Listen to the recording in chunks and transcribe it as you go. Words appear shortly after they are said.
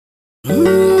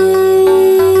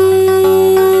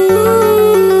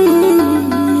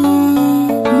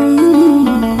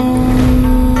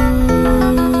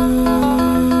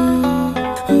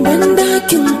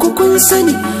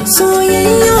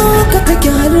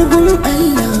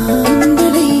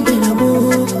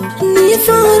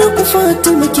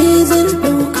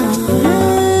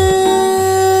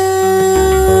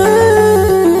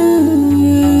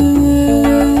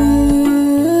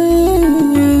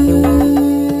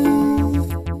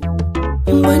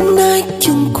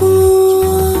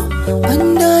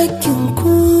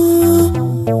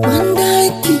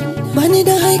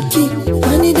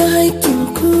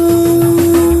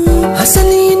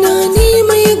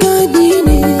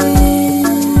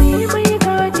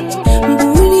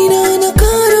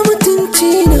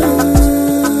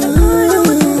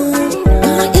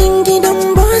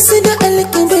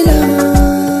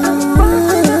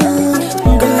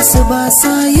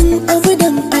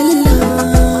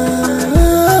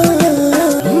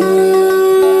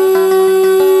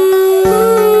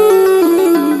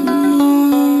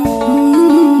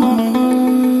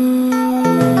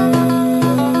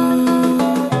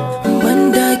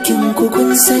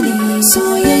sani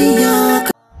soyayya.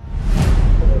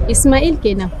 Ismail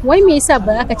kenan, wai me yasa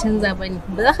ba za ka canza ba ne?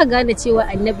 Ba za ka gane cewa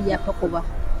annabi ya faku ba.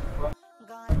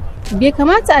 Bai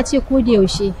kamata a ce ko da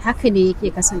yaushe haka ne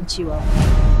yake kasancewa.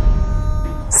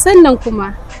 Sannan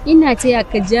kuma ina taya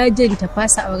ka jajanta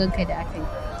fasa aurenka da aka yi.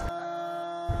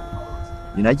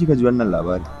 Ina kika ji wannan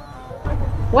labari?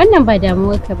 Wannan ba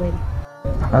damuwarka ba ne.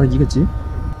 Haka kika ce?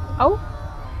 Au,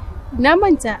 na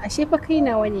manta ashe fa kai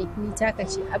nawa ne ni taka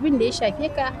ce. Abin da ya shafe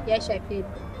ka ya shafe ni.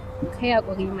 Kai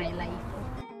hakuri mai layi.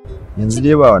 Yanzu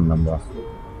dai ba wannan ba.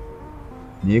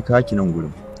 Me ya kaki nan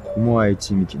gurin? Kuma waye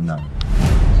ce miki ina?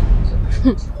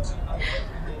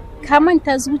 Ka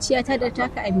manta zuciyata da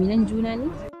taka aminan juna ne?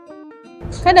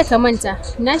 Kada ka manta,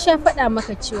 na sha faɗa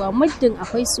maka cewa muddin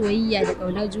akwai soyayya da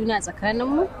ƙaunar juna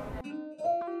tsakaninmu.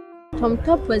 Tom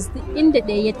tabbas duk inda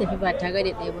ɗaya ya tafi ba tare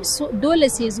da ɗaya ba, dole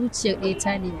sai zuciyar ɗaya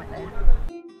ta nemi ɗaya.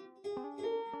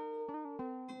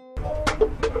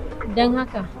 Don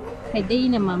haka, ka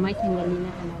daina mamakin ganina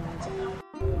a nan waje.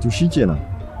 To shikenan.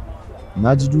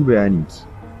 Na ji duba yaninki.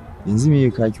 Yanzu me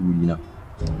ya kaki wurina?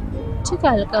 Cika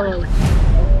alƙawari.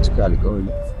 Cika alƙawari?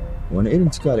 Wani irin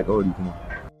cika alƙawari kuma?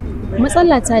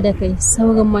 Matsalata da kai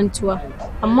saurin mantuwa,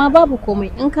 amma babu komai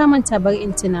in ka manta bar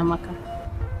in tuna maka.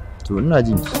 To ina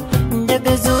jin ki.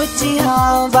 Daga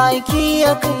zuciya baki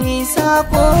ya kai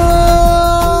sako,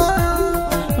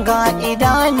 ga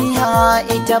idaniya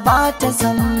ita ba ta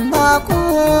san bako.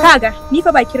 Kaga ni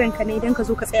fa ba kiranka ne idan ka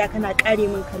zo ka tsaya kana kare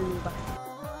min kallo ba.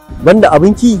 Banda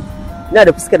abinki ina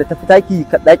da fuskar da ta fitaki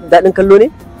daɗin kallo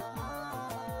ne?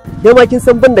 Dai ma kin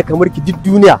san banda kamar ki duk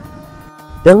duniya.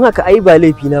 Don haka ai ba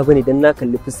laifi na bane dan na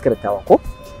kalli fuskar tawa ko?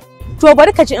 To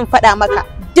bari ka ji in faɗa maka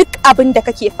duk abin da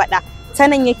kake faɗa ta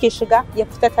nan yake shiga ya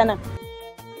fita ta nan.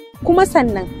 Kuma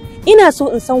sannan ina so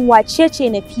in san wace ce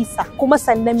Nafisa kuma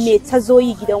sannan me ta zo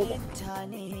yi gidanku.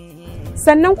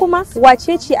 Sannan kuma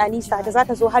wace ce Anisa da za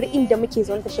ta zo har inda muke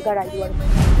zaune ta shiga rayuwar mu.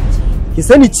 Ki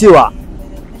sani cewa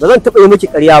ba zan taɓa yi miki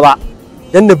ƙarya ba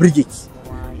dan na burge ki.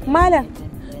 Malam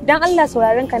dan Allah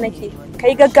sauraron ka nake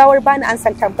kai gaggawar bani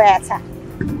ansan tambaya ta.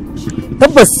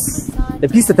 Tabbas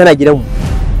Nafisa tana gidanmu.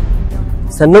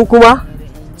 Sannan kuma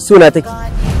suna take.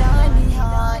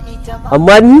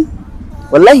 Amma ni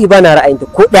wallahi ba na ra'ayinta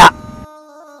ko ɗaya.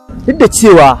 Duk da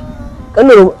cewa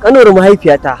ƙanuwar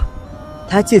mahaifiyata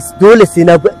ta ce dole sai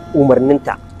na bi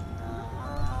umarninta.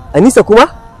 Anisa kuma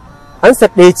an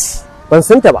ɗaya ce ban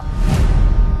san ta ba.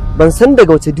 Ban san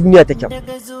daga wace duniya take ba.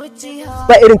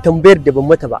 Ba irin tambayar da ban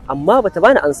mata ba amma bata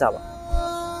bani ansa ba.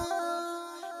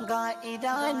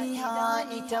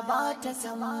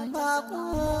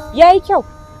 Yayi kyau,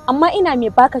 amma ina mai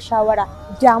baka shawara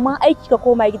dama aiki ka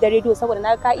koma gidan rediyo saboda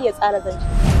na ka iya tsara zance.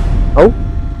 Au,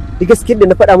 da gaskiyar da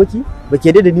na faɗa miki ba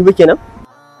ke da ni ba kenan?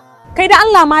 Kai da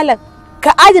Allah malam,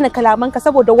 ka adana kalamanka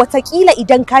saboda watakila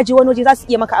idan ka je wani waje za su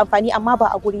iya maka amfani amma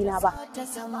ba a guri na ba.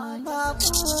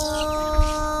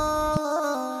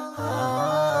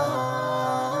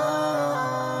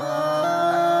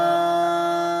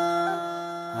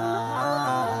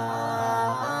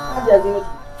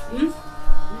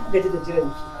 Gaji da jiran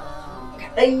ki.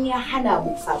 Kaɗan ya hana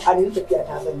mu saɓanin tafiya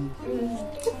ta zanni.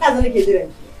 Tun ɗazu nake jiran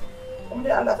ki. Kuma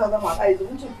dai Allah ta zama a ƙa'ida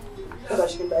zumunci. Kada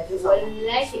shi da ake samu.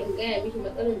 Wallahi in gaya miki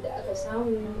matsalar da aka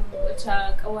samu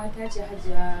wata ƙawata ce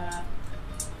Hajiya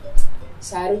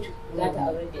Saratu za ta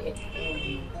aure da ita.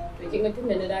 To kin ga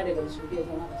tunda na dawo daga su bai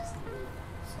zama ba ta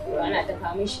samu. Ana ta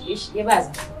kawo shi ya ba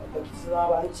za. Ba ki zuwa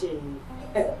ba an ce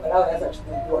barawa ya sa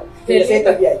cikin kuwa. Sai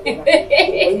tafiya kenan.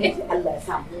 Ubangiji Allah ya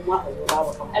sa mu ma a zo ba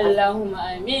kamar. Allahumma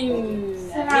amin.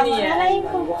 Assalamu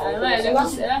alaikum. Alaikum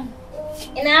salam.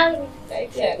 Ina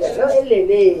lafiya. Yau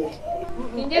lele.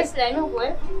 Kin je Islamic kuwa?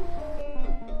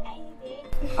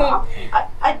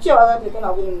 A cewa za ta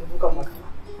tana gudun dukan maka.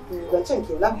 Zancen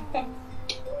kenan.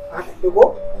 Haka ɗigo?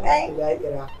 Ya yi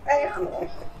ƙira.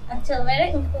 A ce mai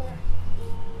in kuma.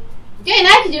 Ke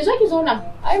ina ki je so ki zo nan.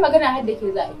 Ai magana har da ke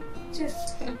za a yi.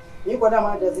 Ni kwa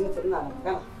dama da zinata ina da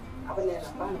magana. Abin da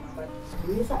yana bani mamaki.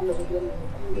 Me yasa Allah ya gidan nan?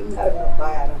 In har nan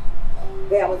baya nan.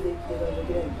 Gaya masa yake zan zo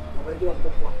gidan a bar gidan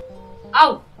kokuwa.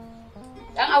 Au.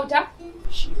 Dan auta?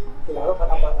 Shi. To ba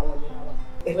faɗa ba dan waje na ba.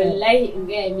 Wallahi in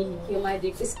gaya miki ke ma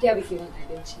dai gaskiya baki min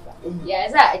adalci ba. Ya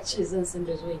za a ce zan san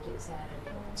da zuwa ke sa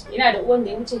ina da uwan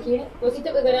da ya wuce ke ko ki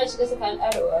taɓa gana shiga sakan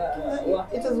uwa.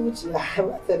 Ita zuciya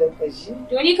ba ta da kashi.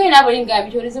 To ni kai na bari in ga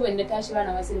miki wani zuban da tashi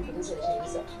rana masu da fitin sa da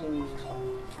shi.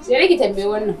 Sai riki tambaye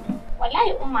wannan.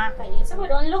 Wallahi umma haka ne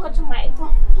saboda wani lokacin ma ita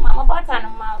mama ba ta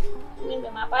nan ma min da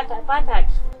ma ba ta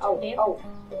au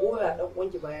gora dan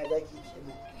wanki baya zaki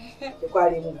kenan ki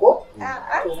kware mu ko to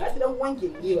na dan wanki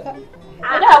ni ba ne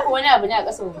a da ko wani abu ne a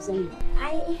ƙasa ba mu sani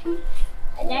ai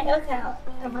Na ɗauka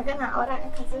magana auren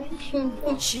aka zo.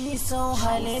 Shi so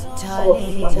halitta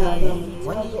ne.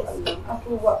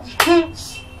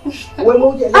 Wai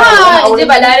mu ke Inji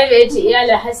Balarabe ya ce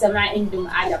iyalin Hassama indum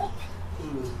Adam.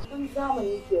 Kun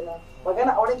zamani kenan.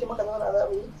 Magana auren ki muka zauna za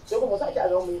mu yi sai kuma sake a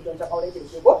zama mu yi don ta auren ki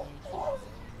ke ko?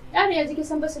 Yaro yanzu kin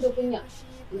san basu da kunya.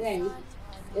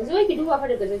 Yanzu wai ki duba fa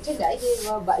daga zancen da ake yi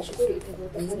ba a shigo da ita ba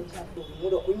kan nan ta. Mu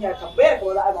da kunya tambayar ka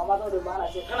wala ai mama zo da ba na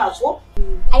ce kana so?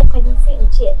 Ai fa ni sai in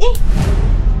ce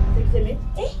Sai ki me?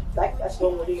 Za ki tashi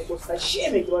wani wuri ko sai shi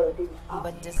me ki wani kunya.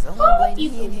 Bata san bane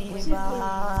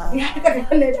ba. Ya ka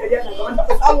kalle ta ya ka wanda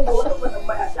ka samu ga wannan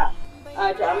tambaya ta.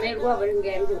 A to amma ruwa bari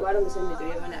ga yanzu gwara mu san da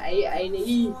dare mana ayi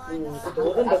ainihi. To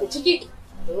wannan da ciki.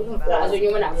 A zo yi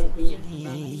mana abin kunya.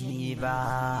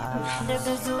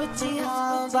 Daga zuciya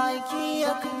baki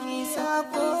ya kai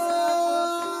sako.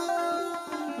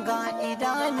 Ga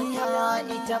idaniya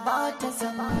ita ba ta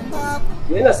zama ba.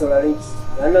 Yana sauraron ki,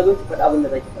 na zo ki faɗa abin da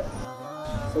zaki faɗa.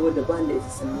 Saboda ba da isa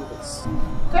san lokaci.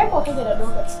 Kai ko kake da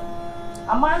lokaci,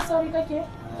 amma an sauri kake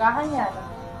ga hanya da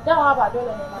dama ba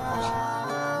dole ne maka.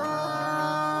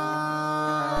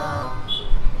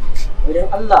 Idan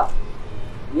Allah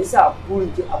me yasa a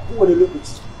burin ki a kowane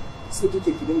lokaci sai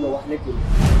kike ki dinga wahalar da ni.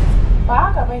 Ba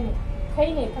haka bane,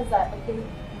 kai ne ka zaɓi kai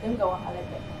dinga wahalar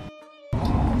da ni.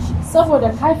 Saboda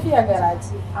ka fiye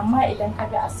garaje, amma idan ka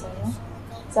bi a sannu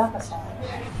za ka samu.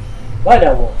 Ba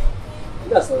damuwa,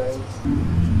 ina sauraron ki.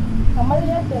 Kamar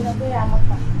yadda na gaya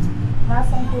maka, na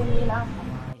san komai naka.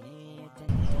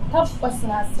 Tabbas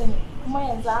na sani, kuma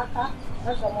yanzu haka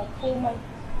ragama komai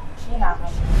yana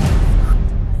hannu.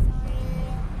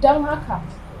 Don haka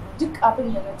duk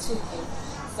abin da na ce kai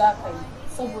za ka yi,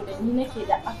 saboda ni nake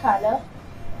da akalar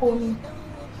komi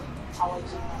a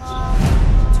waje.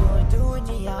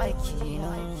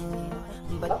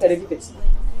 Haka da kika ce,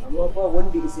 amma ba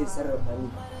wanda ya sai sarrafa ni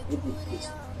yadda kike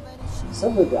so.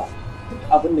 Saboda duk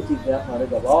abin da kike ya faru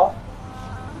gabawa,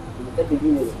 da kaddari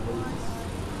ne da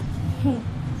ubangiji.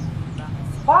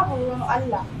 Babu ruwan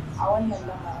Allah a wannan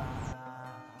lamarin.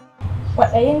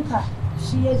 Kwaɗayinka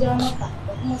shi ya ja maka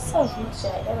da kuma son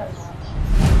zuciya irin naka.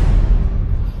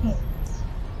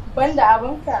 Banda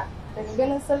abinka daga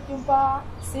ganin sarkin bawa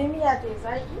sai miya ta yi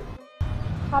zaƙi?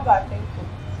 Haba kai ko,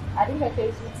 a dinga kai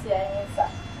zuciya nesa.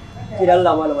 Ki da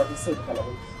Allah malama ta sauka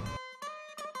kalabai.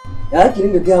 Ya ki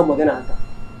dinga gaya magana haka.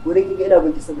 Ko dai kika ina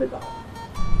binki saboda ka.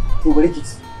 To bari ki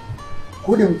ci.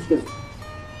 Ko da miki kazo.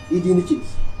 Idi nake ki.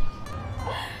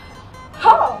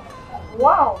 Ha!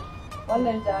 Wow!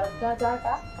 Wannan jarumta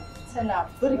taka tana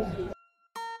burge.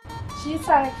 Shi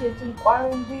yasa nake jin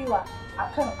ƙwarin gwiwa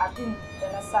akan abin da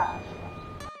na sa a gaba.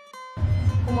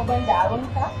 Kuma banda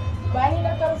abinka, ba ni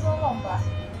na karzo man ba,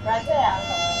 rataya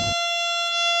aka ba.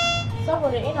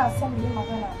 Saboda ina son yi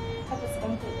magana ta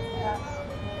fuskanta da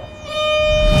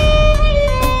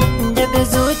Daga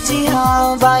zuciya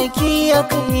baki ya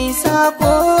kai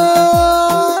sako.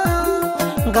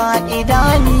 Ga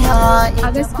idaniya A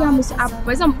gaskiya musu abu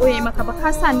ba zan ɓoye maka ba, ka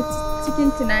sa ni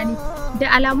cikin tunani da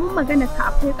alamun magana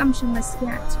ka akwai ƙamshin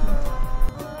gaskiya a cikin.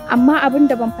 Amma abin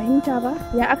da ban fahimta ba,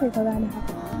 ya aka ka gane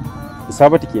haka.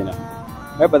 Isabatu kenan.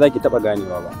 Ai ba za ki taɓa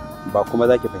ganewa ba, ba kuma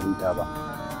za ki fahimta ba,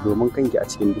 domin kanki a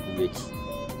cikin duhu yake.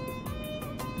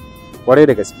 Kwarai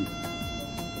da gaske,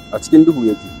 a cikin duhu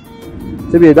yake.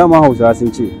 Saboda dama Hausawa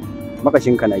sun ce,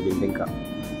 makashinka na gindinka.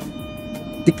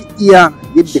 Duk iya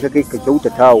yadda ka kai ka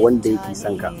kyautata wa wanda yake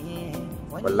son ka,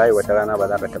 wallahi wata rana ba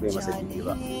za ka taɓa masa bibiya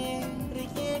ba.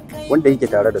 Wanda yake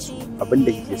tare da su, abin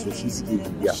da kike so shi suke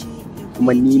bibiya.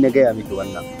 Kuma ni na gaya miki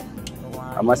wannan.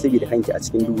 Amma sai da kanki a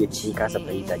cikin duhu yake kin kasa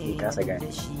fahimta, kin kasa gane.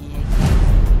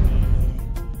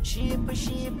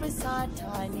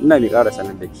 Ina mai ƙara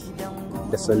sanar da ki,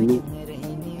 da sannu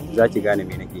za ki gane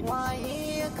me nake nufi.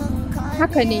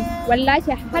 Haka ne,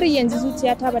 wallahi har yanzu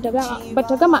zuciyata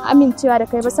bata gama amincewa da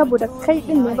kai ba saboda kai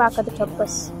din ne baka da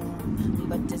tabbas.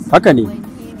 Haka ne,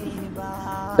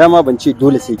 dama ban ce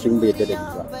dole sai kin bai da ni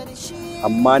ba,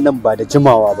 amma nan ba da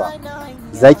jimawa ba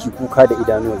za ki kuka da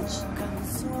idanuwanki,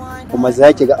 kuma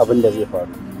za ki ga abin da zai faru.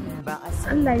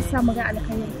 Allah ya sa mu ga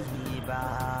alkhairi.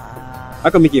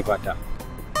 Haka muke fata.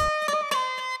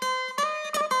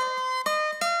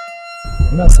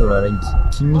 Ina sauraron ki,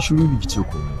 kin yi shiru biki ce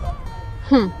komai ba.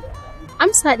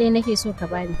 Amsa ɗaya nake so ka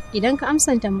bani. Idan ka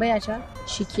amsan tambaya ta,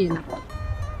 shikenan.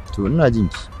 To ina jin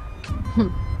ki.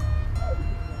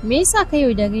 Me yasa ka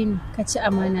yaudare ni ka ci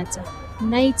amanata?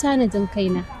 Na yi tanadin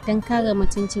kaina don kare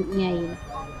mutuncin iyayena.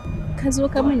 Ka zo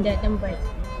ka min daɗin baki.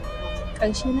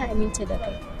 Ƙarshe na aminta da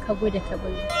kai, ka gode ka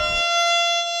bari.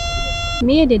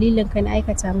 Me ya dalilin ka na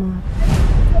aikata min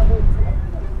haka?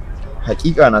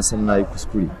 Hakika na san na yi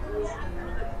kuskure.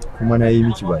 kuma na yi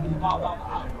miki ba daidai ba.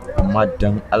 Amma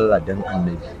dan Allah dan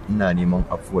Annabi ina neman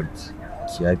afuwarki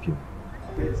ki yafe mu.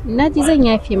 Na ji zan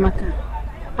yafe maka,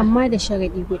 amma da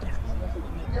sharaɗi guda.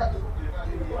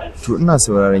 To ina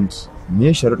sauraron ki,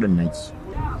 me sharuɗin naki?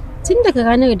 Tun daga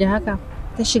ranar da haka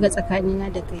ta shiga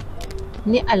tsakanina da kai,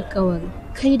 ni alkawari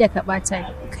kai da ka ɓata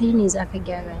kai ne za ka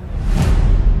gyara ni.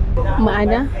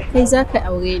 Ma'ana kai za ka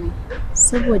aure ni,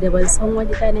 saboda ban san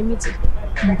wani ɗa namiji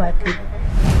ba kai.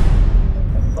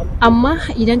 Amma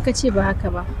idan ka ce ba haka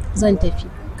ba, zan tafi.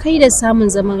 Kai da samun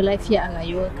zaman lafiya a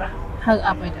rayuwarka har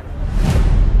abada.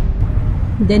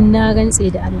 Dan na rantse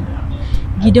da Allah,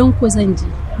 gidanku zan je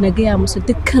na gaya musu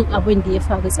dukkan abin da ya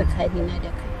faru tsakanina da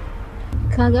kai.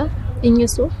 Kaga in ya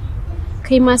so,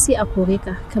 kai ma sai a kore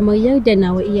ka kamar yadda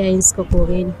nawa iyayen suka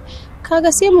kore ni. Kaga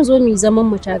sai mu zo mu zaman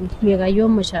mu tare, mu rayuwar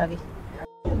mu tare.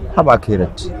 Haba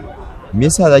Kairat, me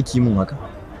yasa zaki yi min haka?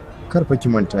 Kar fa ki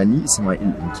manta ni Ismail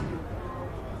ɗinki.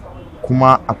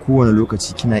 Kuma a kowane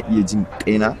lokaci kina iya jin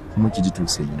kaina kuma ki ji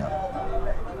tausayina.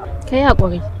 Kai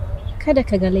haƙuri, kada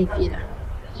ka ga laifina.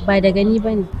 Ba da gani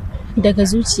bane, daga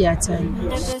zuciyata ne.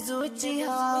 Daga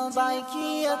zuciya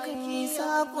baki ya kai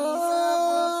sako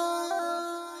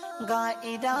ga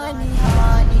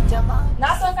idaniya ita ma.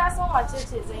 Na san ka san wace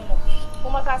ce Zainab,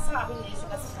 kuma ka san abin da ya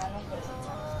shiga tsakanin ku da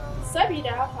ita.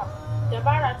 Saboda haka,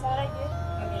 dabara ta rage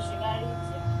ga mai shiga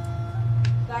rijiya.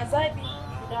 Ga zabi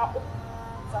guda 3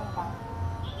 zan ba.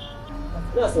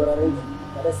 Ina sauraron ki,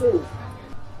 kada sai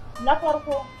Na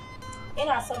farko,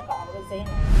 ina son ka aure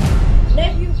Zainab. Na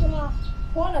biyu kuma,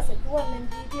 ko na saki wannan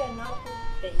bidiyon naku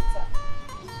da ita.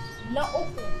 Na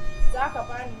uku, za ka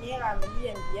bani naira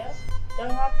miliyan 5,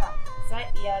 don haka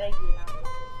zaɓi ya rage naka.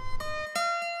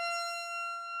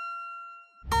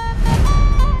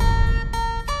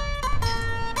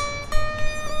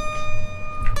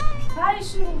 Ka yi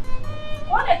shiru,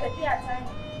 ko da tafiya ta ne.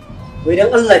 wai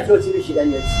dan Allah ki wace da shi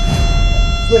dan yaci.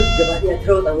 So ki gaba daya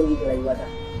tarwatsa mun da rayuwa ta.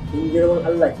 In girman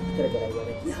Allah ki fitar da rayuwa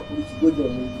ta. Ki hakuri ki goge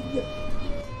wannan bidiyon.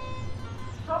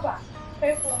 Haba,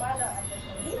 kai ko malam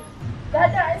Abdulkari. Da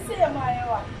ai sai ma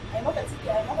yawa. Ai maka ciki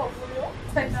ai maka goyo.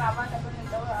 Sannan a baka banin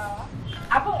daurawa.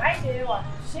 Abin ai da yawa.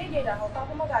 Shege da hauka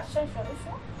kuma ga shan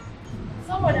sharusho.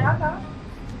 Saboda haka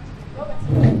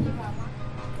lokacin da kike mama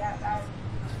ya ƙare.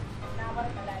 Na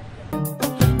barka lafiya.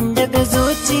 Daga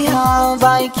zuciya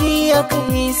baki ya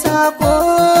kai sako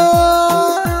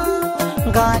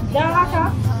ga don haka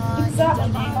duk zaɓin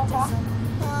da ya maka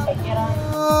ka kira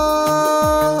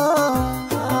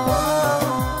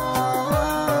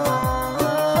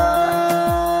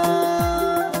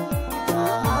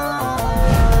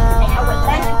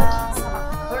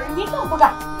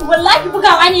wallahi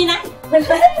bugawa ne na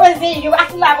wallahi ba zai yi ba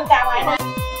Allah bugawa na.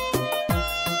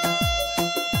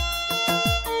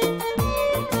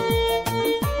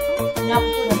 Na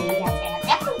fito da mai ya tsaya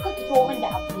ya kan ka fito min da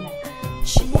abuna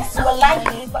wallahi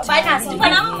ba na so ba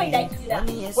na mun mai daki da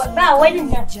ba wani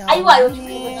nan ai wayo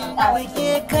ki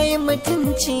kai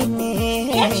mutunci ne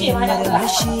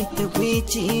rashi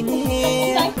tukwici ne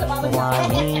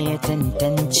waye ya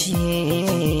tantance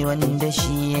wanda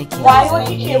shi yake wayo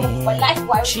kike wallahi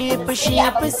wayo shi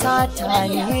sata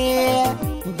ne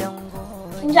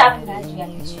kin ji abin da hajiya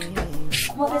ta ce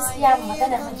kuma gaskiya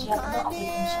magana hajiya kuma akwai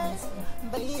kunshin gaskiya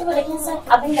saboda kin san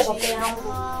abin da babba ya hango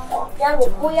yaro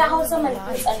ko ya hau saman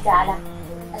dutsen dala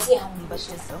a zai hango ba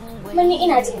shi kuma ni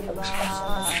ina jin ka bashi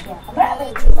gaskiya kamar abin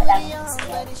da ke faɗa min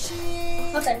gaskiya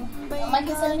haka ne amma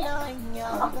kin san ne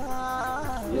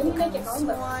ni kake kawai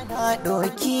ba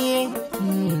doki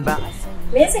ba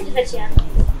me yasa kika ce haka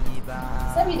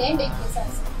saboda yanda yake son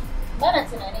sa bana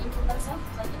tunanin kin bar sa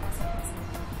zan yi masa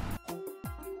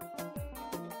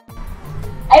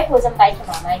ai ko zan baki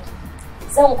mamaki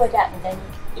zan gwada in gani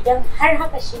idan har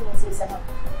haka shine zai zama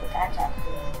bukata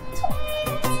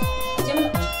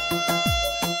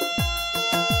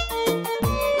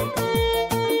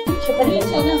ki bari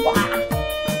ta nan ku a'a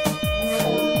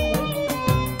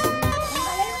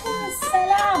alaikum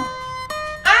salam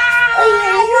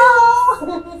ayo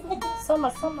sama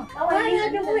kawai na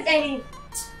 100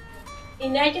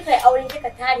 ina kika aure kika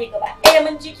tare gaba ɗaya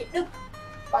mun ji ki duk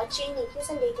kwace ne kin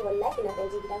san da yake wallahi na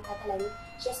je gidan kakala ne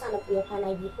shi yasa na kuya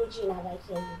kwana biyu ko ji na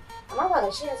baki yayi amma ba ga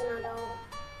shi yanzu na dawo ba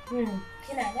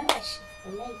kina nan a shi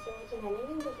wallahi kina nan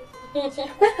inda kike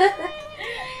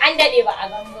an dade ba a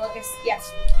gango gaskiya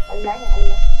wallahi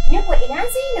Allah ne ko ina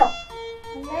Zainab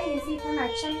wallahi sai tana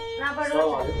can na bar ta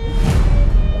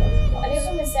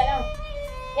alaikum assalam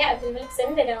ya Abdul Malik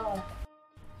sanin da dawowa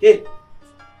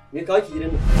me kawo ki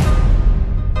gidan nan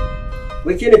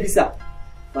wai ke Nafisa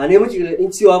ba ne miki gargaɗin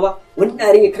cewa ba wani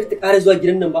ɗarin ya karta ƙara zuwa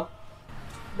gidan nan ba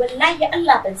wallahi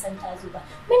Allah ban san ta zo ba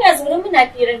muna zaune muna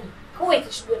fira ne kawai ta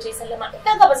shigo ta yi sallama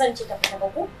idan ga ba zan ce ta fita ba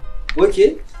ko.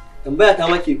 Okay, tambaya ta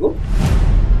make ko?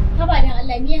 Ka ba dan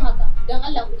Allah me haka? Dan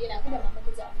Allah ku dena kada mama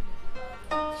ta ji abin da ke.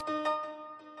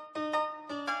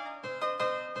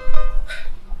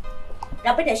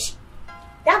 Rabu da shi.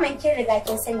 Daman kin riga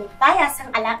kin sani baya son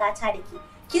alaka ta da ke.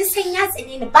 Kin san ya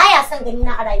tsine ni baya son gani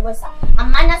na a rayuwarsa,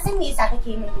 amma na san me yasa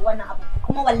kake min duk wannan abu.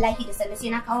 Kuma wallahi da sanne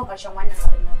sai na kawo ƙarshen wannan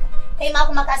abin naka. Kai ma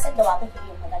kuma ka san da wa kake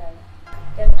yin magana ne.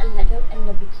 Dan Allah dan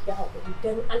annabi ki da hakuri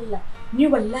dan Allah. Ni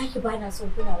wallahi ba na son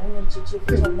kuna wannan cece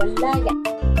kucin wallahi.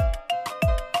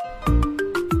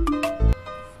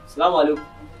 Assalamu alaikum.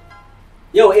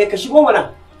 Yau ka shigo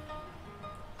mana.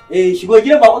 Shigo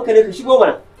gidan babanka ne ka shigo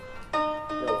mana.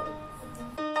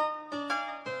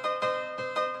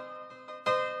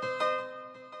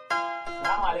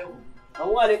 Assalamu alaikum.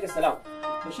 Wa alaikum salam.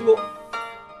 Ka shigo.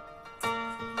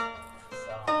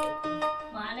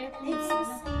 Wa alaikum salam.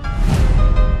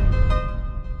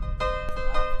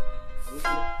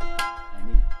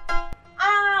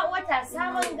 Wata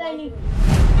sabon gani.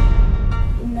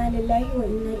 Inna lillahi wa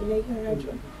inna ilaihi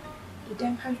raji'un.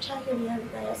 Idan har Tahir ya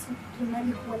riga ya san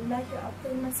tunani wallahi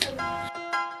akwai matsala.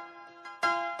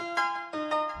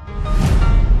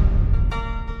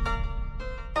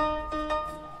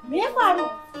 Me ya faru?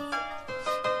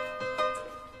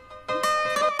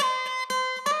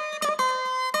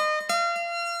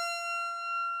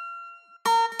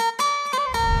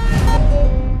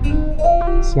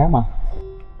 Siyama,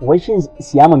 wai shin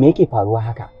Siyama me yake faruwa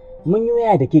haka? Mun yi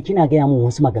waya da ke kina gaya min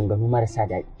wasu maganganu marasa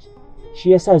daɗi.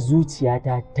 Shi yasa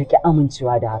zuciyata ta ki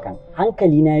amincewa da hakan.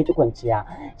 Hankali na ya ki kwanciya.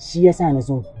 Shi yasa na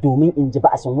zo domin in ji ba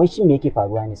a san wai shin me yake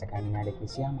faruwa ne tsakanina da ke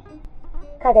Siyama.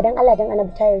 Kaga dan Allah dan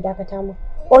Annabi ta yarda ka tamu.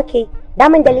 Okay,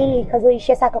 daman dalili ka zo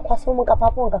shi yasa ka kwaso min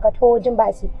kafafuwanka ka to jin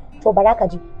basi. To bara ka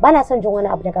ji, bana son jin wani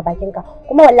abu daga bakinka.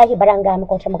 Kuma wallahi bara an ga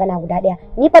maka wata magana guda ɗaya.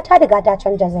 Ni fa ta riga ta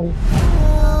canja zani.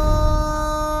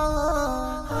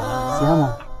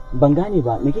 Siyama, ban gane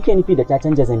ba, me kike nufi da ta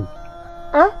canja zani?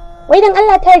 Ah, wai dan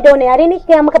Allah ta yarda wani yare nake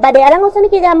gaya maka ba da yaren Hausa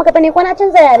nake gaya maka bane ko na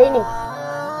canza yare ne?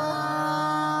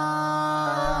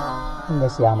 Kun ga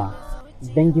Siyama,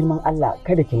 dan girman Allah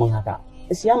kada ki mun haka.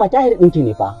 Siyama Tahir ɗinki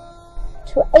ne fa.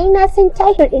 To ai na san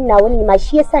Tahir ɗin nawa ne ma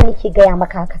shi yasa nake gaya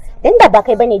maka haka. Dan da ba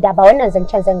kai bane da ba wannan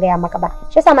zancen zan gaya maka ba.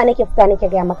 Shi yasa ma nake fita nake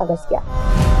gaya maka gaskiya.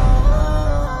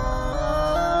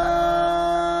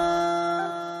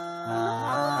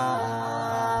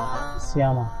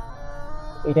 Siyama,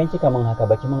 idan kika min haka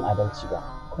baki min adalci ba,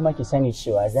 kuma ki sani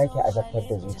cewa za ki azabtar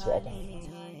da zuciyata.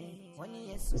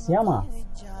 Siyama,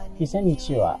 ki sani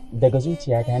cewa daga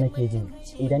zuciyata nake jin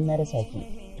idan na rasa ki,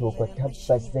 to ko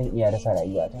tabbas zan iya rasa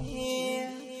rayuwata.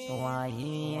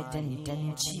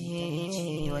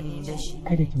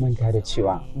 Kada ki manta da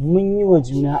cewa mun yi wa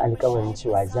juna alkawarin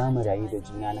cewa za mu rayu da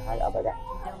juna na har abada.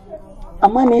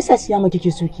 Amma me yasa Siyama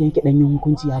kike so ki yanke ɗanyen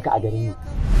hukunci haka a gare ni?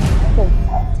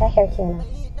 Tahir kenan.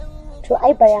 To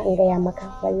ai bara in gaya maka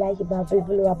wallahi ba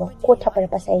bulbulwa ba ko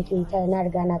tafarfasa yake yi tare na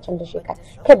riga na canza shekara.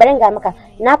 Kai bari in ga maka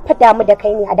na fada mu da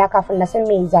kai ne a da kafin na san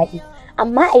me zaɓi.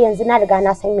 Amma a yanzu na riga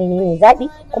na san menene zaɓi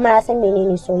kuma na san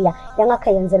menene soyayya. Dan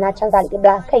haka yanzu na canza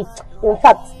alƙibla kai. In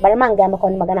fact bari ma in gaya maka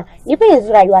wani magana. Ni fa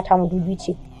yanzu rayuwa ta madubi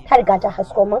ce. Ta riga ta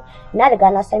hasko min. Na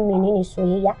riga na san menene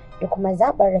soyayya da kuma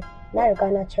zaɓar rai. Na riga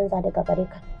na canza daga gare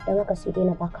ka. Dan haka sai dai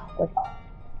na baka hakuri.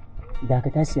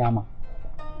 Dakata Siyama.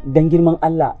 Dan girman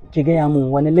Allah ki gaya min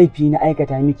wani laifi na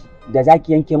aikata miki da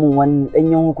zaki yanke min wani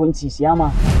danyen hukunci Siyama.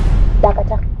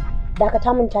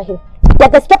 Dakata mun Tahir. Da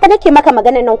gaske fa nake maka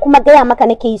maganar nan kuma gaya maka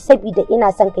nake yi saboda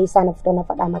ina son kai sa na fito na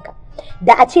faɗa maka.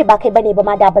 Da a ce ba kai bane ba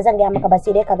ma da ba zan gaya maka ba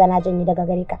sai dai ka ga na janye daga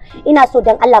gare ka. Ina so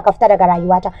dan Allah ka fita daga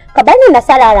rayuwata. Ka bar ni na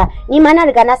sarara. Ni ma na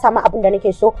riga na samu abin da nake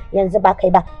so yanzu ba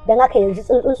kai ba. Dan haka yanzu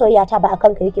tsuntsun soyayya ta ba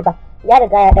akan ka yake ba. Ya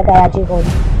riga ya daga ya je gori.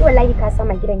 Wallahi ka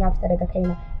sama gidan ya fita daga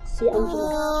kaina. Sai an ji.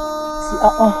 Sai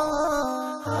a'a.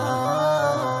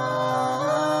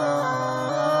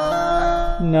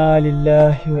 Inna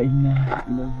lillahi wa inna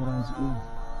ilaihi raji'un.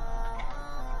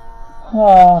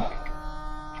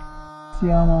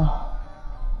 Siyama.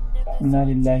 Inna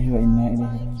lillahi wa inna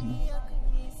ilaihi raji'un.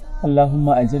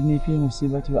 Allahumma ajirni fi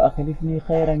musibati wa akhlifni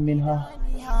khairan minha.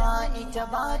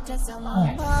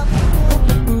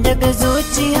 Daga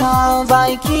zuciya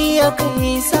baki ya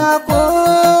kai sako,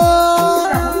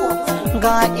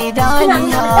 ga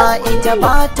idaniya ita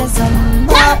ba ta san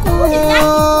bako.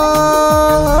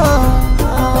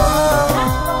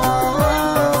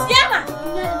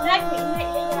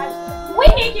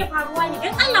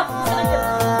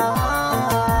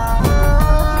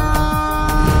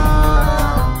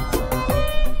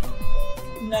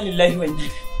 Lillahi wa inna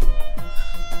ilaihi.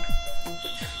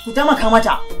 Ku taimaka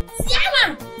mata.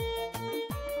 Siyama!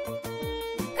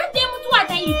 Kada mu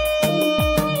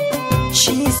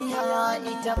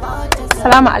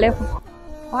Salamu alaikum.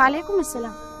 Wa alaikum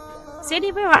assalam. Sai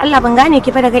dai baiwa Allah ban gane ki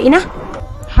ba daga ina?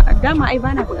 Dama ai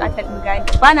bana bukatar in gane.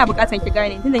 Bana bukatar ki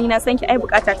gane tunda ni na san ki ai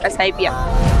bukatar ta sabiya.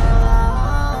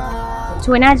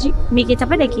 To naji me ke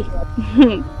tafe da ke?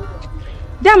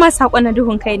 Dama sakon na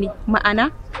duhun kai ne,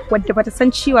 ma'ana wadda bata san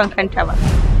ciwon kanta ba.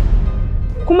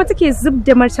 Kuma take zub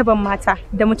da martaban mata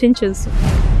da mutuncinsu.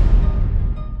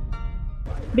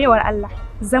 Baiwar Allah,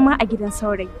 zama a gidan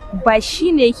saurayi ba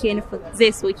shine yake nufin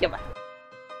zai soke ba.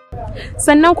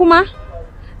 Sannan kuma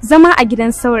zama a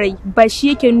gidan saurayi ba shi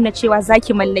yake nuna cewa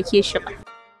zaki mallake shi ba.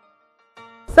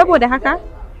 Saboda haka,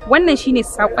 wannan shine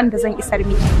sakon da zan isar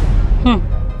miki.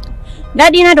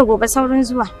 Daɗi na da gobe saurin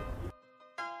zuwa.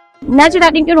 Na ji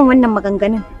daɗin irin wannan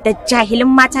maganganun da jahilin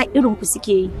mata irin ku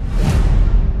suke yi.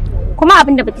 Kuma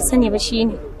abin da baki sani ba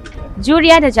shine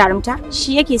juriya da jarumta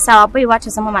shi yake sawa baiwa ta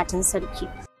zama matan sarki.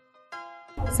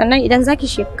 Sannan idan zaki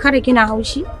shekara kina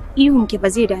haushi, ihun ki ba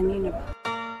zai dame ni ba.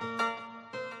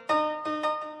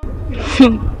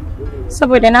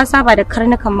 Saboda na saba da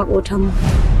karnukan makotanmu.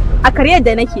 A karyar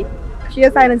da nake, shi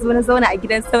yasa na zo na zauna a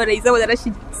gidan saurayi saboda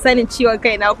rashin sanin ciwon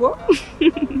kaina ko?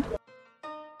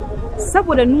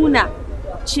 Saboda nuna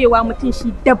cewa mutum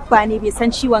shi dabba ne bai san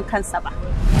ciwon kansa ba.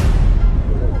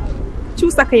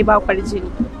 Cusa kai ba kwarjini.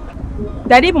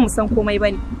 Da dai bamu san komai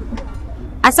bane.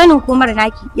 A sanin komar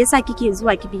naki yasa kike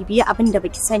zuwa ki bibiya abin da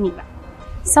baki sani ba.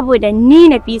 Saboda ni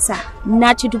Nafisa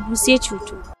na ci dubu sai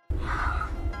cuto.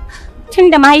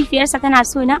 Tunda mahaifiyarsa tana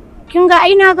so na, kin ga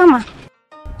ai na gama.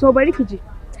 To bari ki ji.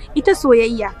 Ita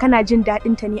soyayya kana jin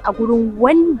daɗin ta ne a gurin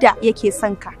wanda yake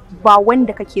son ka, ba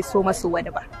wanda kake so masu wani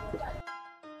ba.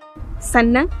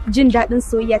 Sannan jin daɗin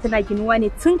soyayya tana ginuwa ne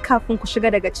tun kafin ku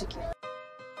shiga daga ciki.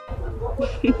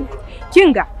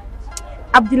 Kinga,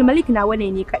 Abdulmalik na wane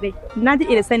ne kaɗai, na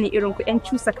daɗe da sanin irin ku 'yan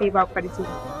cusa kai ba kwarji.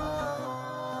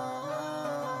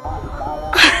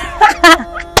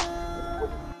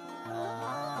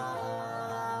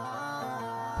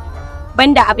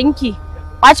 Banda abinki,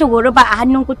 kwace goruba a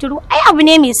hannun kuturu, ai abu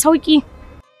ne mai sauki.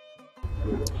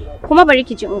 Kuma bari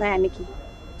ki ji in gaya miki,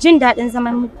 jin daɗin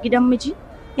zaman gidan miji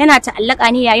yana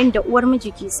ta'allaka ne yayin da uwar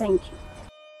miji ke son ki.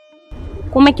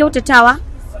 Kuma kyautatawa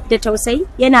da tausayi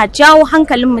yana jawo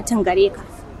hankalin mutum gare ka.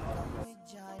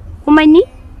 Kuma ni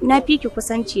na fi ki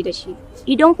kusanci da shi.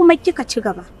 Idan kuma kika ci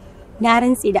gaba, na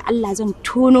rantse da Allah zan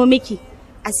tono miki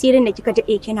asirin da kika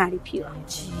daɗe kina rufewa.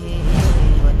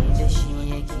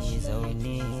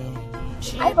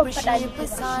 Ai ban faɗa miki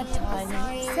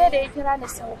sai da ya kira ni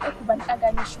sau uku ban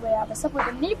ɗaga mishi waya ba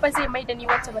saboda ni ba zai mai da ni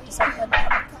wacce bata san ba.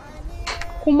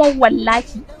 Kuma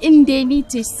wallahi in dai ni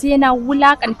ce sai na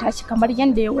wulakanta shi kamar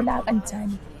yadda ya wulakanta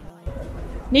ni.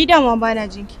 Ni dama bana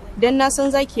jinki, dan na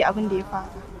san zaki abin da ya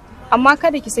faru. Amma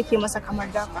kada ki sake masa kamar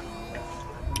dafa.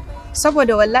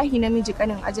 Saboda wallahi namiji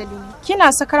kanin ajali ne. Kina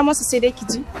sakar masa sai dai ki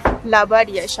ji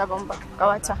labari ya sha bamba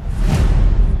kawata.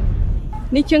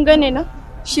 Ni kin gane na?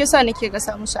 Shi yasa nake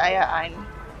gasa musu aya a ni.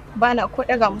 Bana ko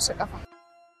daga musu kafa.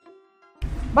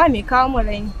 Ba mai kawo mu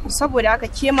raini saboda haka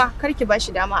kema kar ki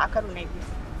bashi dama a karo na biyu.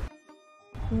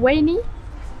 Wai ni?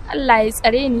 Allah ya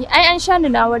tsare ni, ai an sha ni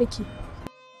na warke.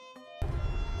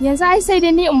 Yanzu ai sai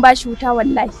dai ni in bashi wuta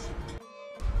wallahi.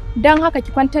 Dan haka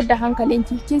ki kwantar da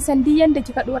hankalinki, kin san duk yanda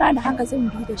kika dora da haka zan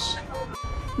bi da shi.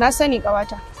 Na sani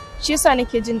kawata. Shi yasa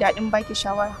nake jin daɗin baki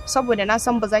shawara saboda na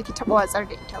san ba za ki taɓa watsar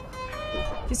da ita ba.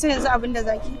 Ki sai yanzu abin da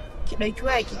zaki ki ɗauki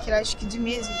waya ki kira shi ki ji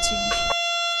me zai ce miki.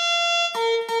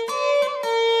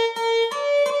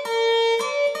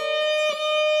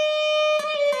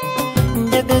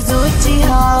 Daga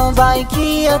zuciya baki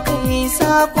ya kai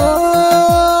sako,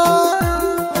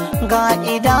 ga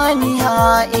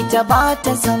idaniya ita ba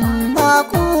ta san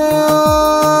bako.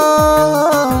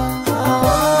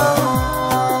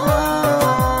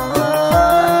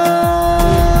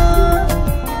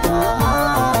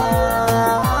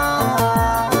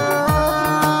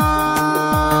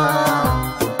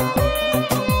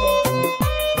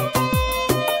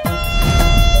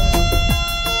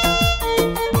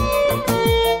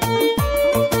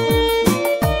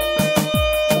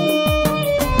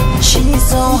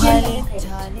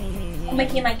 Kuma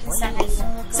ke ma kin san hali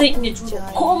zan iya jure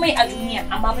komai a duniya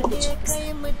amma ban da cin kusa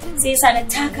sai yasa na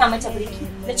taka mata birki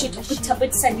na ce ta fita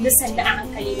bit sannu sannu a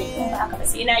hankali da in ba haka ba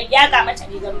sai na yaga mata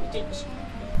ne ga mutunci.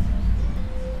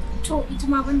 To ita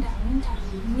ma ban da aminta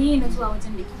ne na zuwa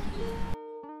wajen da kike.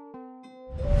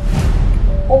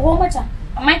 Oho mata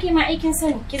amma ke ma aikin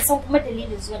sani kin san kuma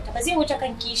dalilin zuwanta ba zai wuce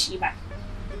kan kishi ba.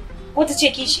 Ko ta ce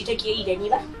kishi take yi da ni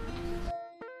ba?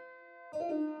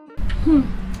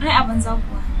 Ai a banza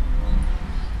kuwa.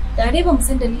 Da dai ba mu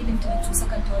san dalilin ta cusa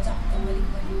kanta wajen hakan wani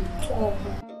ba.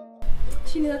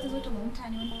 shine za ta zo ta ma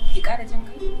mutane wani ya ƙara jin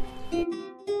kai.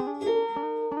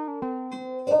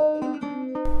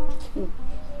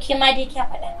 Ke ma dai kya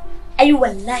faɗa. Ai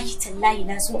wallahi tallahi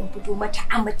na so in fito mata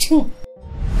a mutum.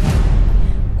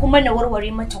 Kuma na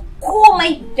warware mata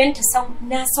komai don ta san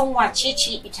na san wace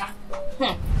ce ita.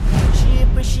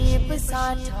 Shifi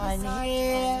sata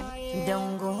ne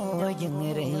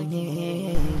dangogin rai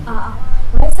ne. A'a,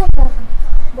 ba ya sa ka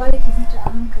gwada ki zuta a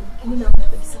hankali ki nuna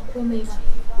mata ba san komai ba.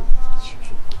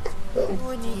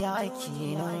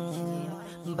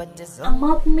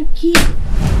 Amma kuma ki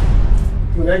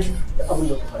to na ji abin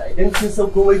da ku fara idan kin san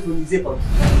komai to ni zai faru.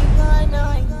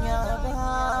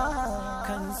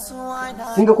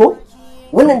 Kin ga ko?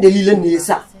 Wannan dalilan ne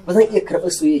yasa ba zan iya karɓar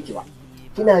soyayya ki ba.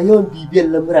 Kina yawan bibiyar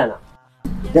lamurana.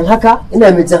 Don haka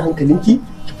ina mai jan hankalinki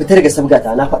ki fita daga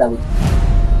sabgata na faɗa miki.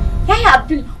 Yaya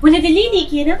Abdul, wani dalili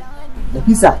kenan?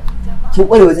 Nafisa, kin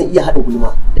ƙware wajen iya haɗa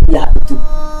gulma da iya haɗa tudu.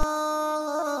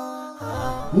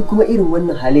 Ni kuma irin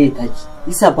wannan halayyar taki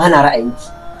yasa ba na ra'ayinki.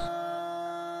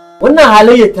 Wannan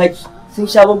halayyar taki sun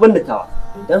sha bamban da tawa.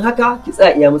 Don haka ki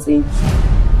tsaya iya matsayinki.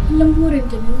 Kullum burin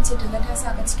ta bai wuce ta ga ta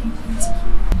saka cikin farin ciki.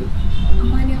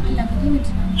 Amma ni Allah ka daina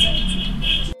tunanin za ta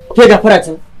cuta. Ke gafara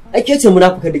can. Ai ke ce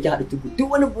munafukar da ke haɗa tubu.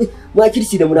 Duk wani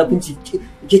makirci da munafunci ke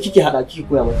kike haɗa kike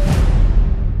koya mata.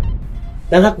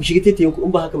 Dan haka ku shiga taitayin ku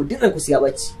in ba haka ba duk ranku su ya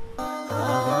ɓaci.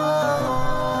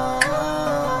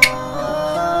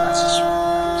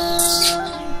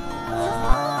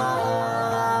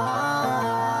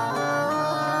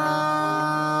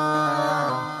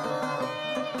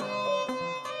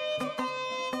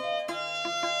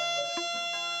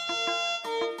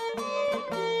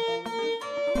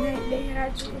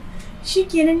 Shi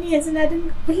kenan ni yanzu na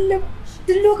dinga kullum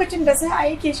duk lokacin da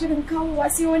sa'a yake shirin kawowa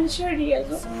sai wani shiri ya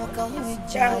zo.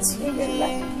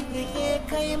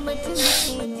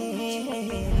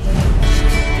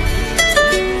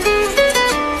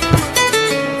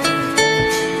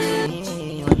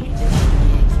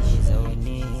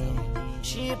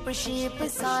 Shifi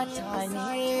sata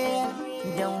ne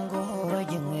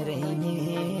dangogin rai ne.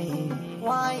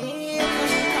 Waye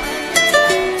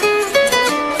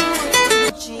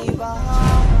ba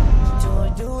to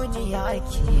duniya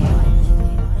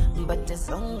ke bata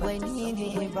san wani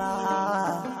ne ba.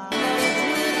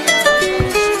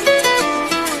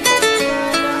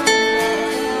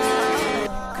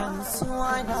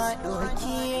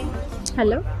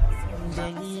 Hello?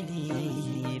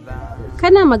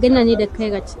 Kana magana ne da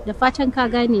Kairat, da fatan ka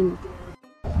gane ni.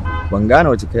 Ban gane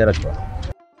wace Kairat ba.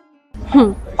 Na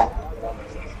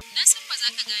san ba za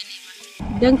ka gane ba.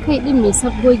 Don kai din mai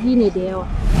sabgogi ne da yawa.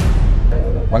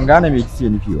 Ban gane me kike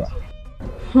nufi ba.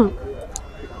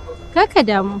 Kaka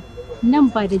damu, nan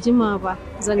ba da jimawa ba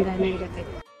zan gane da kai.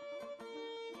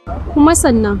 Kuma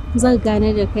sannan zan gane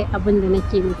da kai abin da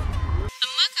nake nufi.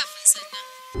 Amma kafin sannan,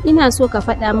 ina so ka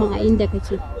faɗa min a inda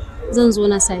kake, zan zo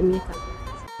na same ka.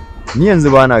 Ni yanzu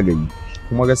ba na gari,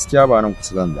 kuma gaskiya ba nan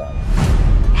kusa zan dawo.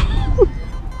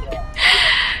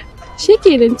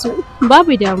 Shikenan to,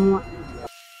 babu damuwa.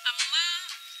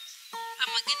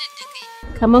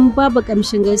 Kaman babu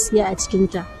kamshin gaskiya a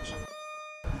cikinta.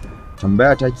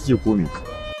 Tambaya ta kike ko me?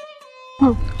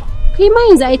 Kai ma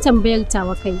yanzu ai tambayar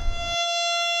tawa kai.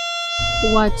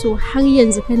 Wato har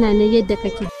yanzu kana nan yadda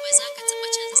kake. Ba za ka taɓa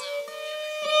canzawa.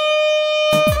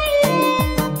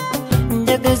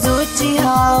 Daga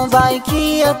zuciya baki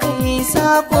ya kai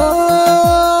sako,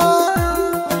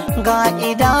 ga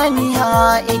idaniya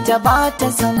ita ba ta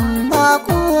san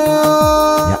bako.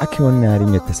 Ya ake wannan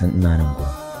yarinyar ta san ina nan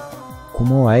gurin?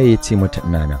 Kuma waye ya ce mata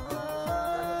ina nan?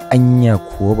 Anya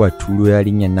kuwa ba turo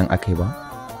yarinyar nan akai ba?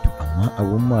 To amma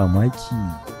abun mamaki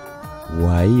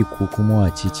waye ko kuma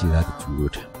wace ce za ta turo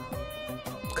ta?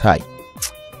 Kai,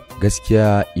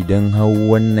 gaskiya idan hau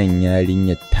wannan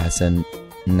yarinyar ta san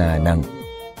ina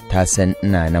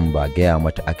nan ba gaya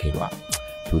mata akai ba,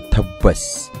 to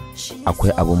tabbas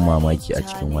akwai abun mamaki a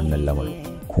cikin wannan lamarin,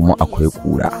 kuma akwai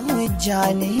ƙura.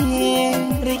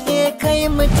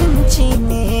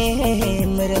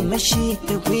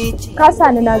 Ka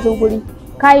sani na zo guri,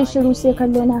 ka yi shiru sai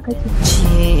kallo na kake.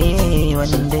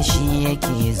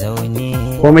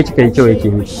 Komai kika yi kyau yake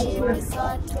miki,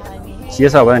 shi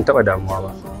yasa ba zan taɓa damuwa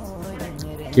ba.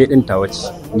 Ke ɗin tawa ce,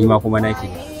 ni ma kuma nake.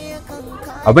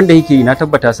 Abin da yake yi na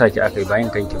tabbata sa ki akai bayan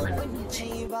kanki bane.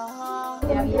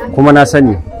 Kuma na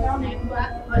sani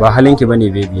ba halinki bane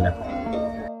baby na.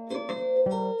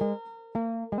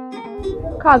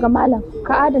 Kaga malam,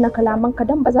 ka adana kalamanka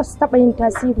don ba za su taɓa yin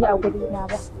tasiri a gurina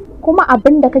ba. Kuma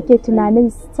abin da kake tunanin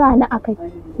sa ni akai,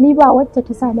 ni ba wacce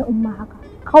ta sa ni umma haka.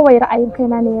 Kawai ra'ayin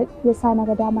kaina ne ya sa na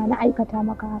ga dama na aikata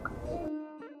maka haka.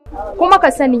 Kuma ka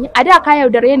sani a da ka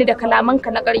yaudare ni da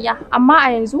kalamanka na ƙarya, amma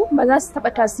a yanzu ba za su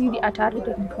taɓa tasiri a tare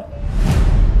da ni ba.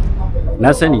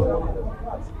 Na sani,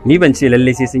 ni ban ce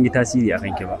lallai sai sun yi tasiri a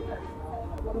kanki ba.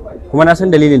 Kuma na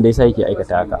san dalilin da yasa yake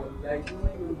aikata haka.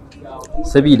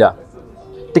 Sabida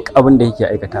duk abin da yake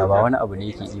aikata ba wani abu ne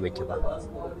yake yi baki ba.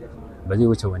 Ba zai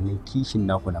wuce wannan kishin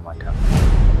naku na mata.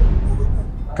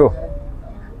 To,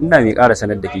 ina mai ƙara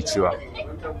sanar da ke cewa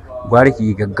gwara ki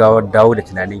yi gaggawar dawo da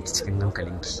tunaninki cikin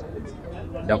hankalinki.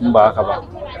 Don in ba haka ba,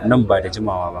 nan ba da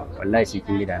jimawa ba, wallahi sai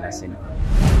kin yi da na sani.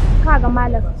 Kaga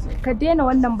malam, ka daina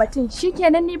wannan batun.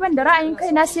 Shikenan ni ban da ra'ayin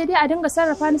kaina sai dai a dinga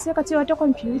sarrafa ni sai ka ce wata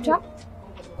kwamfuta?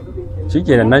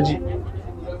 Shikenan naji.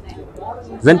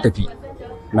 Zan tafi.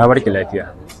 Na barki lafiya.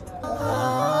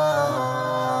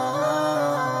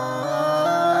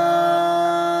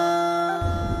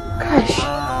 Kash,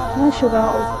 na shiga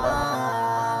uku.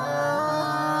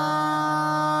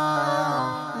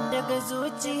 Daga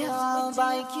zuciya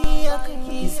baki ya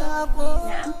kai sako.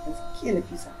 Ke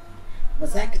Nafisa, ba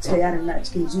za ki cire yaron nan a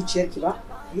cikin zuciyarki ba?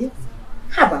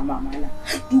 Ha ba mamala.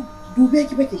 Dube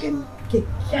ki ba ki gani.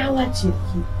 Kyakkyawa ce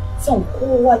ki. Son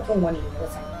kowa kin wanda ya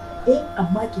rasa.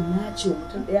 Amma kin nace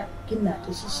mutum daya, kina ta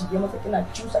shishige masa, kina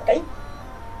cusa kai.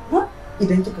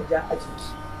 Idan kika ja a jiki,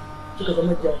 kika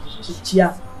zama jajirciya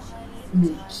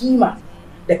mai kima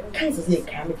da kansa zai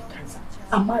kaya miki kansa.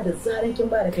 Amma da zaran kin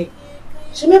ba da kai,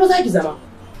 shi me ba za ki zama?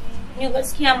 Ni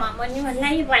gaskiya mama, ni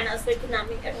wallahi ba na so kina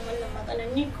min irin wannan magana.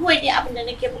 Ni kawai dai abin da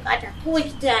nake bukata kawai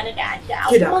ki tare da addu'a.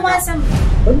 Kuma ma san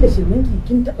wanda shirminki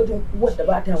kin taɓa jin uwar da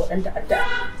ba ta waɗanta addu'a.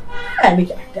 Ana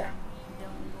miki addu'a.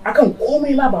 Akan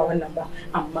komai ma ba wannan ba,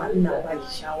 amma ina ba ki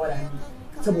shawara ne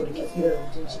saboda ki tsira da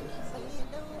mutunci.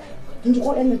 Kin ji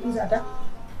ko ɗan Nafisa ta?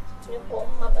 Ni ko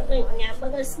ma ba zan iya ba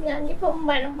gaskiya, ni fa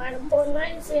ba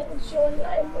wallahi sai in ce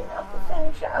wallahi mun afukan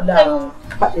shi akan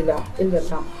Fadila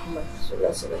illallah Muhammad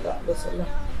sallallahu alaihi wasallam.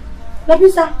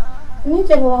 Nafisa, ni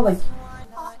ce ba baki.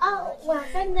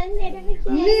 Wasan nan ne da nake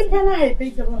yi. Ni fa na haife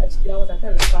ki a cikin wata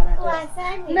tara da kwana.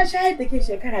 Wasa ne. Na shayar da ke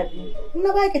shekara 2.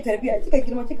 Na baki tarbiyya kika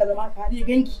girma kika zama ka ne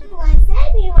ganki. Wasa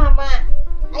ne mama.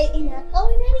 Ai ina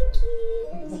kaunar ki.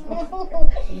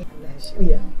 Allah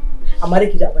shirya. Amma da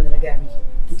ki ji abin da na gaya miki.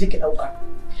 Ki ji ki dauka.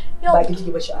 Ba ki ji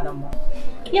ki bashi a nan ba.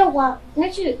 Yawwa, na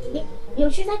ce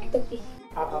yaushe za ki tafi?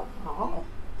 A'a.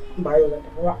 Ba yau zan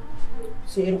tafi ba.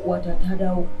 Sai yar uwata ta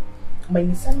dawo. Mai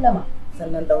sallama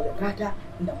sannan daure kata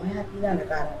da mayafina na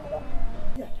kara ba.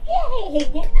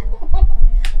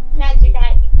 Na ji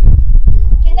daɗi.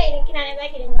 Kin ga idan kina ne za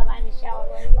ki dinga ba ni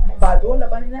shawarwari. Ba dole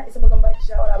ba ni na isa ba zan baki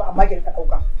shawara ba, amma ki rika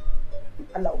ɗauka.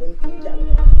 Allah ubangiji ya ji.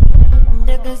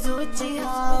 Daga zuciya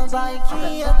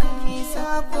baki ya kai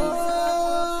sako.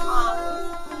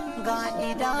 Ga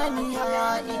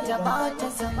idaniya ita ba ta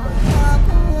zama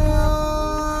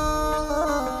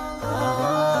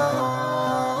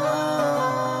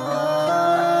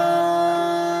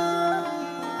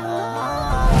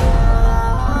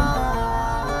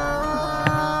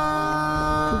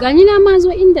Gani na ma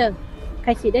zo inda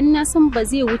kake dan na san ba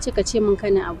zai wuce ka ce min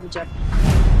kana Abuja.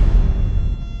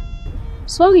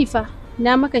 Sorry fa,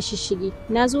 na maka shishigi,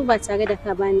 na zo ba tare da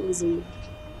ka bani izini.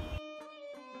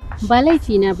 Ba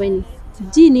laifi na bane,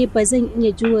 ji ne ba zan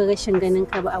iya jure rashin ganin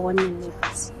ka ba a wannan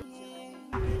lokaci.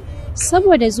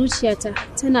 Saboda zuciyata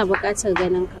tana buƙatar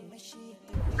ganin ka.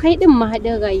 Kai din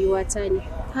mahaɗin rayuwata ne,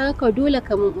 haka dole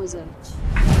ka mun uzuri.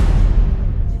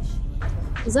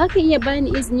 Za ka iya bani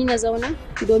izini na zauna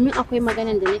domin akwai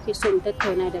maganan da nake so in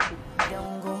tattauna da kai.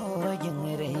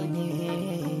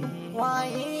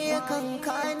 Waye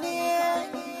kanka ne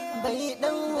bai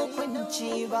ɗan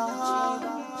hukunci ba,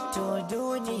 to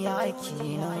duniya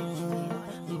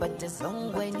kenan bata san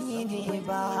gwani ne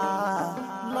ba.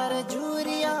 Mara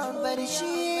juriya bar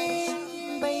shi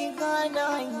bai gane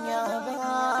hanya ba,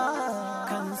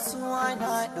 kansuwa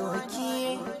na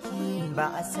ɗoki ba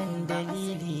a san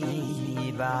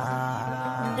dalili ba.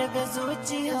 Daga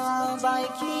zuciya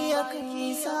baki ya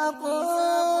kai sako.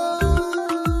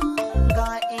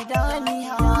 Ga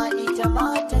idaniya ita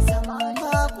ba ta zama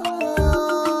bako.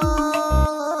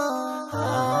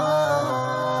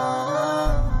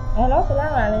 Hello,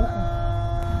 salamu alaikum.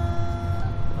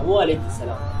 Abu alaikum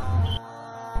salam.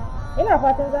 Ina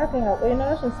fatan za ka yi haƙuri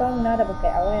na rashin samuna da baka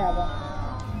yi a waya ba.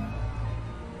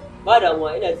 Ba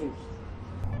damuwa, ina jin ki.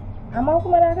 Amma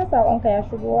kuma na ga saƙonka ya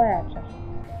shigo wayata.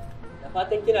 Da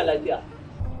fatan kina lafiya.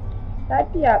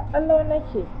 Lafiya ƙallo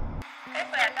nake.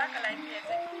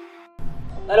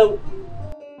 Hello.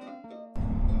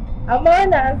 Amma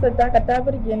wannan ansar taka ta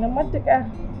burge ni matuƙa.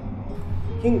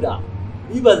 Kinga,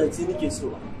 ni ba zance nake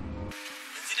so ba.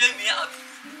 Yanzu dai me ya abu?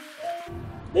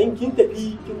 Dan kin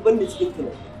tafi kin banni cikin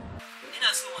tunani. Ina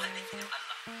so mu haɗa ki da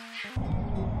Allah.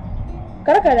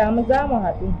 Kar ka damu za mu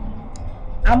haɗu.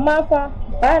 Amma fa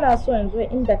ba na so in zo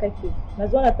inda kake na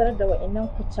zo na tarar da wa'innan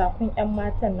kucakun 'yan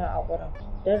matan nan a gurin.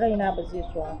 Don raina ba zai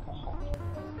so hakan ba.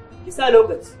 Ki sa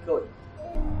lokaci kawai.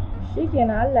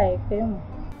 Shikenan Allah ya kai mu.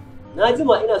 Na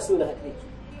jima ina so na haɗe ki.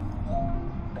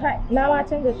 Kai, na ma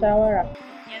canza shawara.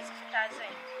 Yanzu fita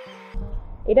zan.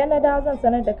 Idan na dawo zan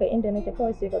sanar da kai inda nake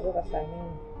kawai sai ka zo ka same ni.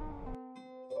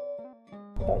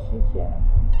 To shikenan.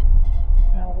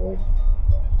 Na gode.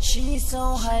 Shi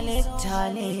sau halitta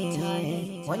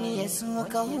ne, wani ya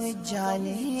suka hujja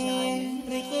ne,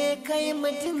 rike kai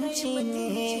mutunci ne,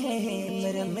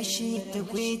 murmushi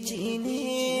tukwici ne,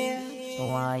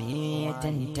 waye ya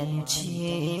tantance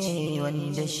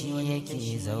wanda shi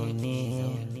yake zaune.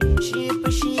 Shi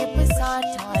fi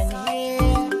sata ne,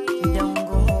 don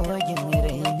gogin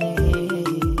rai ne.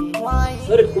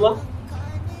 Sorry kuma?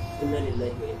 Inna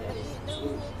lillahi wa inna ilaihi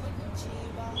raji'un.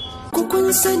 Kun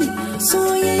sani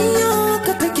soyayya